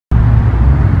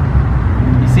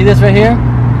See this right here?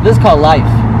 This is called life.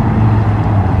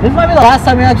 This might be the last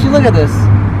time you actually look at this.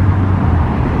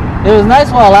 It was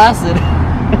nice while it lasted.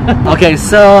 Okay,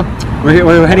 so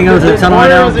we're heading over to the tunnel right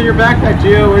now. Oreos in your backpack,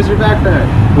 Gio. Where's your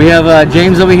backpack? We have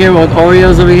James over here with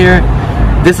Oreos over here.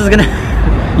 This is gonna.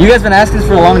 You guys been asking this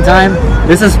for a long time.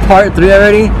 This is part 3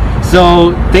 already.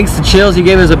 So thanks to Chills, he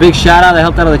gave us a big shout out. That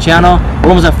helped out on the channel. We're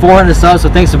almost at 400 subs, so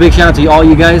thanks, a big shout out to all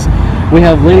you guys. We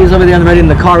have ladies over there ready in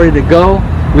the car, ready to go.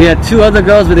 We had 2 other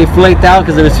girls, but they flaked out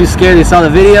because they were too scared. They saw the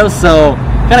video, so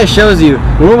kind of shows you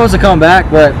we're supposed to come back,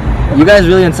 but you guys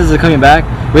really insisted on coming back.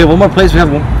 We have one more place we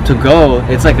have to go.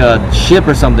 It's like a ship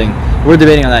or something. We're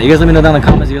debating on that. You guys let me know down in the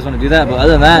comments if you guys want to do that. But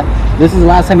other than that, this is the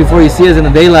last time before you see us in the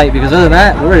daylight, because other than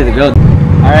that, we're ready to go.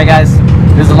 All right, guys,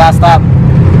 this is the last stop.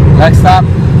 Next stop,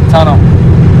 tunnel.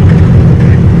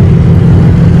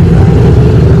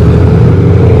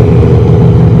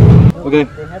 Okay,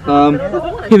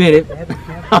 he made it.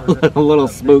 A little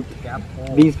spooked.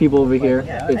 These people over here,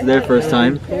 it's their first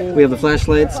time. We have the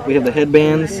flashlights, we have the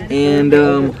headbands, and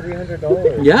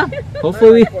yeah,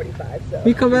 hopefully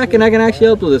we come back and I can actually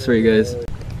help with this for you guys.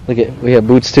 Look at, we have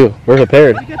boots too. We're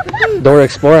prepared. Door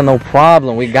Explorer, no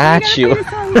problem. We got you.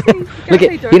 Look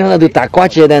at, you know how to do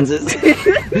tacuache dances.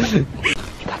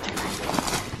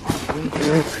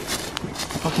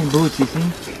 Fucking boots, you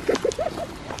see?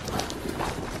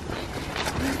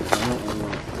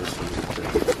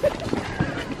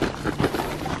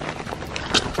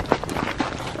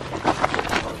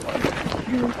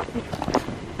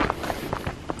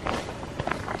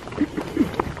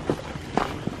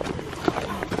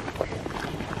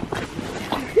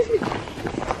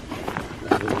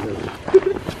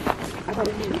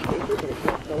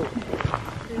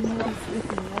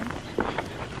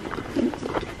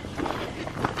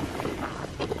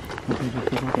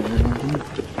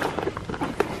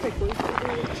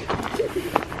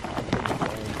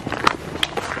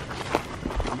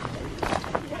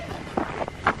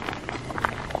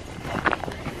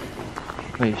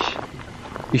 Wait,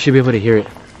 you should be able to hear it.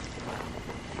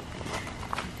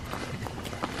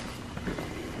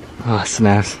 Oh,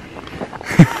 snaps.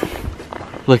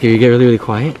 Look, if you get really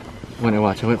quiet, when I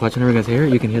watch whenever you guys hear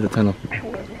it, you can hear the tunnel.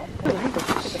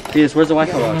 Where's the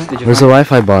Wi-Fi box? Where's the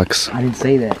Wi-Fi box? I didn't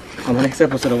say that. On the next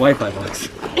episode of Wi-Fi box.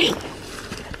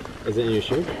 Is it in your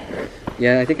shoe?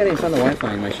 Yeah, I think I didn't find the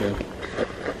Wi-Fi in my shoe.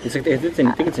 It's like, I think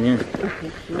it's in here.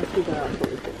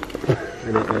 I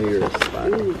didn't know you were a spy.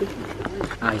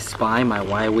 I spy my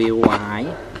why.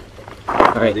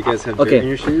 Alright, do you guys have okay. in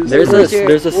your shoes? There's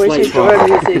a slight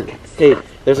problem. Hey,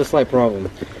 there's a slight problem.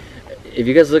 If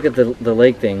you guys look at the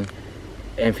lake thing,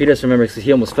 and if he doesn't remember, because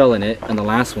he almost fell in it on the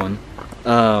last one,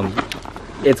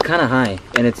 it's kind of high,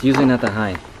 and it's usually not that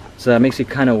high. So that makes you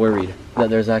kind of worried that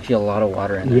there's actually a lot of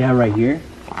water in there. Yeah, right here.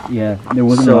 Yeah, there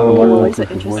wasn't a lot of water like that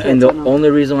before. And the only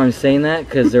reason why I'm saying that,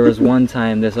 because there was one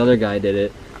time this other guy did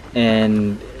it,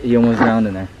 and he almost drowned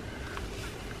in there.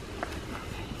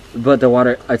 But the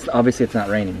water, obviously it's not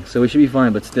raining, so we should be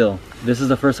fine, but still, this is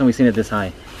the first time we've seen it this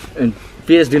high. And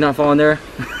fetus, do not fall in there.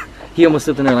 He almost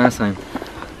slipped in there last time.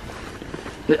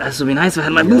 This would be nice if I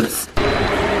had my boots.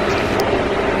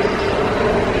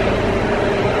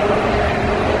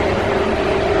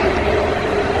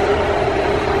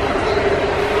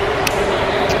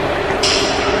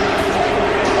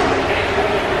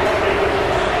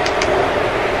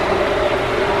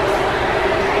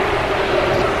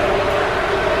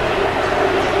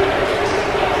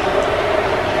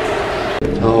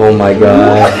 Oh my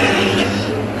god.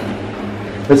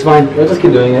 That's fine, we'll just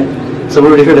keep doing it. So we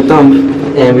already heard a thump,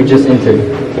 and we just entered.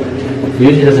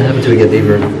 Usually doesn't happen until we get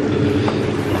deeper.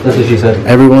 That's what she said.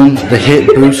 Everyone, the Hit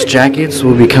Boost jackets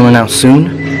will be coming out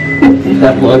soon.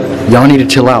 That plug. Y'all need to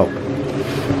chill out.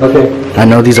 Okay. I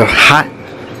know these are hot.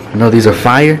 I know these are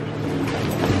fire.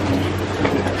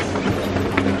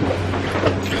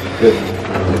 Good.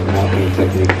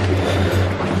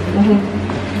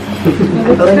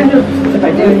 If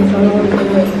I do it,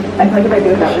 I feel like if I do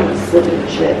it that way, I'm slipping in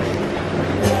shit.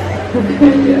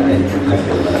 Yeah, I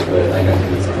feel that, but I got to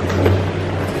do something.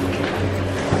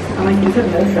 I'm like, these have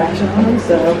no traction on them,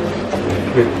 so.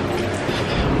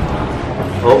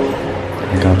 Oh,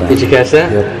 Got that. did you catch that?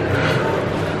 Yep.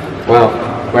 Wow,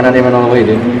 we're not even on the way,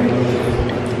 dude.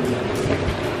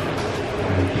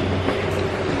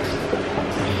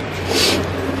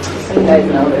 So you guys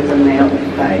know there's a male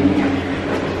fight.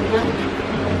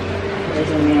 There's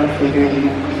a male figure in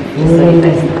here. So you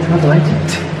guys Turn off the lights.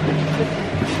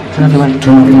 Turn off the lights.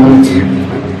 Turn off the lights.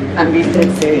 I'm being dead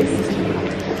serious.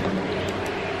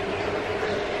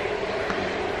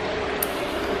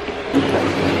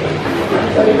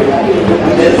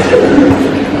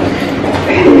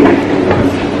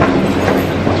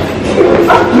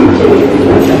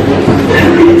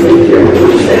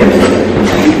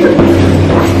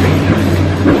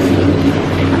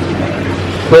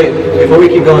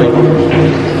 keep going.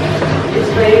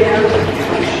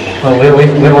 Oh, wait,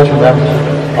 watch from the back.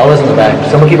 All of us in the back.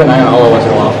 Someone keep an eye on all of us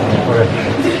in a while. Okay.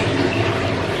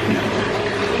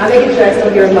 I'm making sure I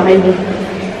still hear him behind me.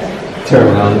 Turn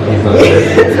around.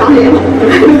 It's not him.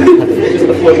 Just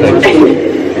the foot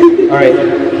thing. Alright.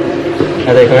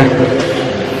 Are they correct?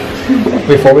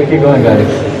 Before we keep going, guys,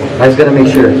 I just gotta make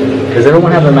sure. Does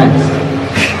everyone have a mask?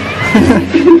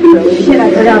 Shit, I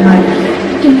forgot mine.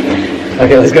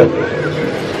 Okay, let's go.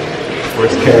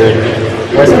 Where's Karen?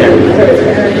 Where's Karen?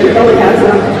 Nobody has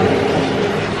them.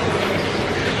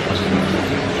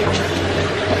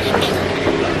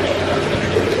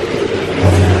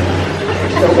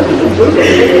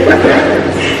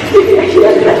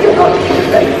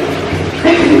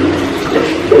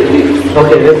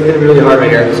 Okay, this is gonna be really hard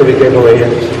right here, so be careful right here.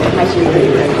 My shoes are pretty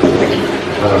good.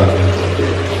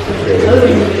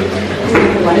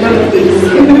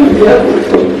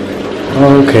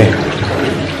 Okay.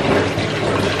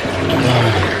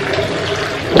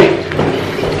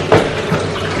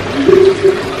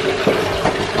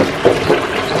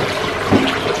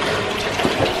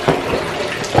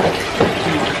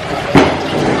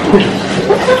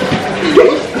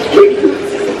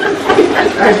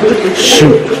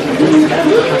 Shoot.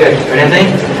 Okay, anything?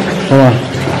 Hold on.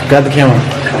 Grab the camera.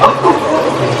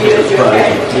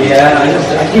 Yeah,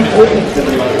 I keep looking.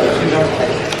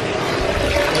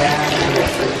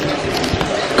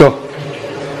 Go.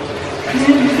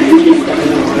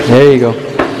 There you go.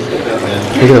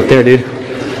 Look it up there, dude.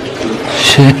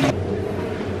 Shit.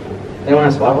 Anyone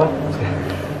have Spotify?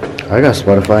 I got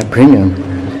Spotify Premium.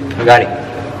 I got it.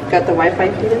 Got the Wi-Fi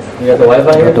for this? You got the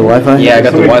Wi-Fi here? Got the Wi-Fi? Yeah, I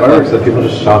got the Wi-Fi. So people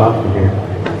just shot off from here.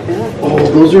 Oh,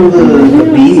 those are the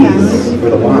bees or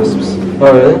the wasps.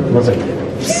 Oh, really? One second.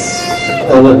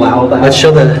 Oh, look, wow. Let's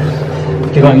show the...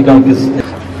 Keep going, because...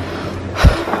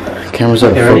 Camera's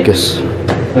out of Okay, ready? focus.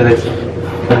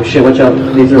 Oh, shit, watch out.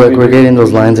 These are... Look, we're getting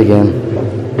those lines again.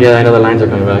 Yeah, I know the lines are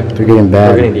coming back. They're getting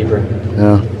bad. They're getting deeper.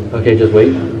 Yeah. Okay, just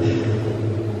wait.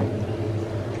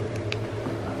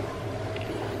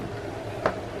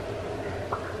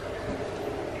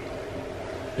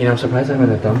 You know, I'm surprised I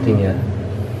haven't dumped thing yet.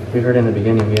 We heard it in the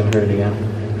beginning, we haven't heard it again.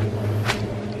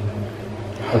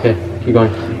 Okay, keep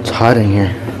going. It's hot in here.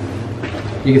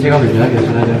 You can take off your jacket, that's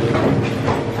what I do.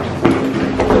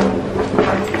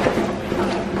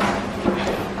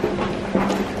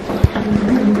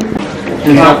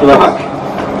 Turn off the lights.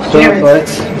 Turn off the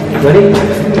lights. Ready?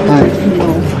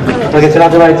 Okay, turn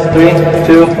off the lights. 3,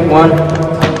 2, 1.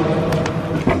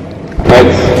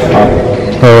 Lights off.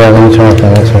 Oh yeah, let me turn off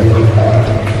that. That's right.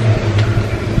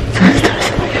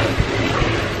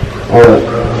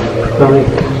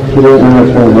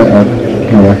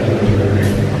 Alright.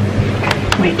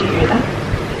 Wait, do you hear that?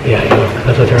 Yeah,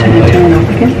 that's what turn Turn on the it lights. off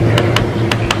again.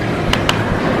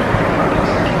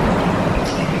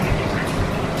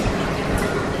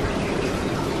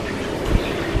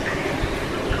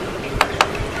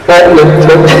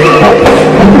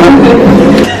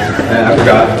 I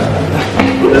forgot.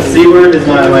 The C word is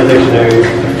not in my dictionary.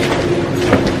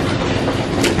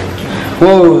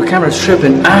 Whoa, the camera's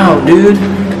tripping out, dude.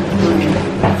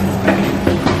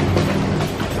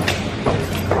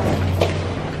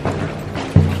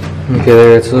 Okay,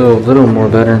 there, it's a little more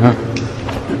better, huh?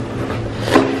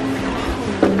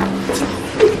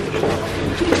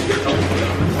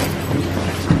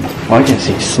 Oh, I can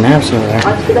see snaps over there.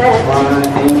 Watch for that.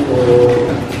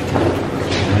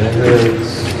 It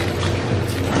hurts.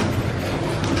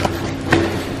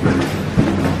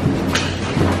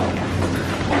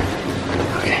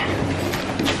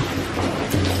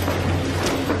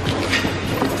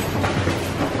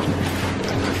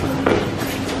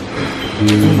 Do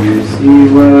you see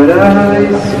what I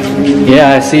see?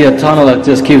 Yeah, I see a tunnel that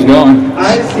just keeps going.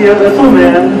 I see a little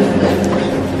man.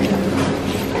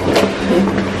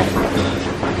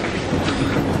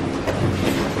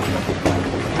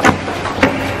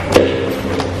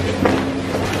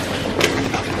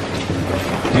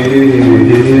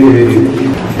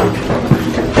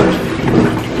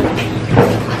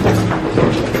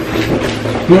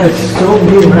 Yeah, it's so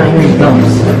weird when I hear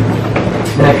thumps.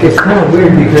 Like, it's kind of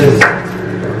weird because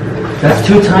that's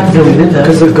 2 times that we did that.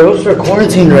 Because the ghosts are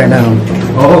quarantined right now.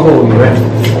 Oh, you're right.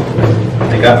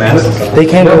 They got masks on. They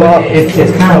can't No, go but out.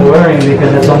 it's kind of worrying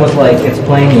because it's almost like it's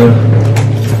playing you.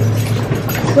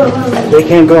 They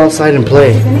can't go outside and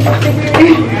play.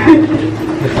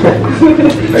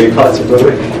 Are you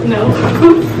claustrophobic? No.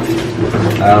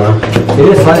 I don't know. It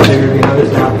is slightly bigger, if you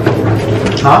notice now.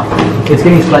 Huh? It's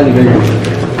getting slightly bigger.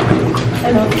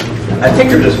 I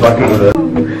think you're just fucking with it.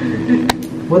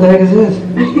 What the heck is this?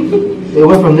 It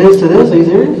went from this to this? Are you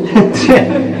serious?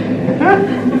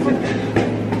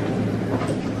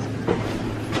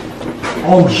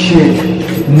 Oh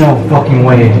shit. No fucking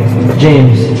way.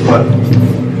 James. What?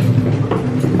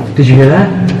 Did you hear that?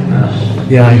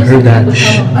 Yeah, I heard that.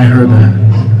 I heard that.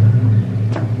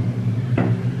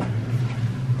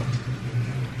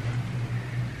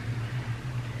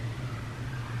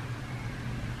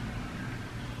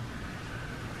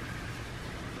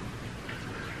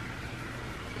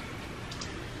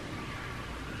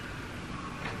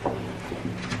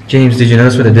 James, did you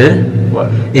notice what it did?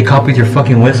 What? It copied your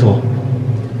fucking whistle.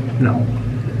 No.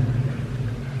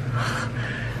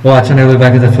 Watch, when I look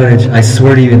back at the footage. I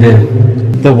swear to you it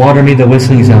did. The water made the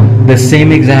whistling sound. The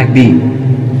same exact beat.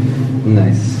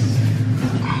 Nice.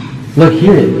 Look,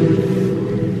 hear it.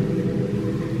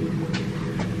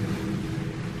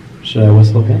 Should I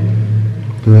whistle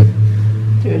again? Do it.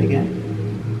 Do it again.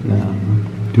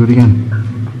 No. Do it again.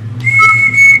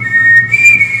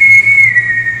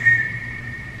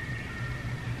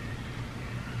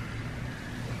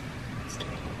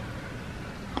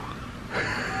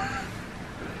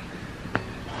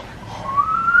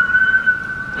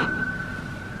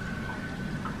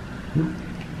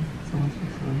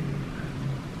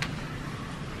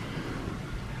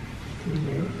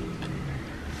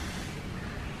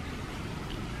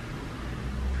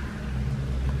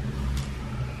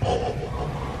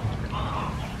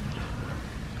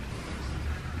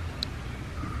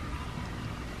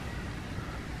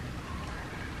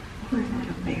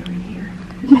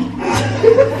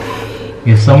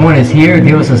 If someone is here,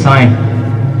 give us a sign.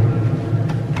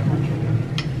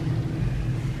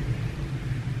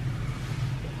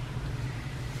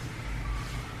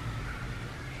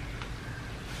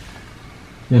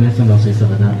 Yeah, next time don't say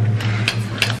stuff like that.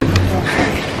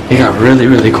 It got really,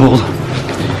 really cold.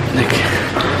 Like,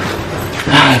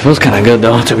 it feels kind of good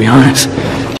though, to be honest.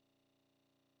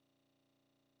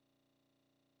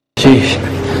 Sheesh.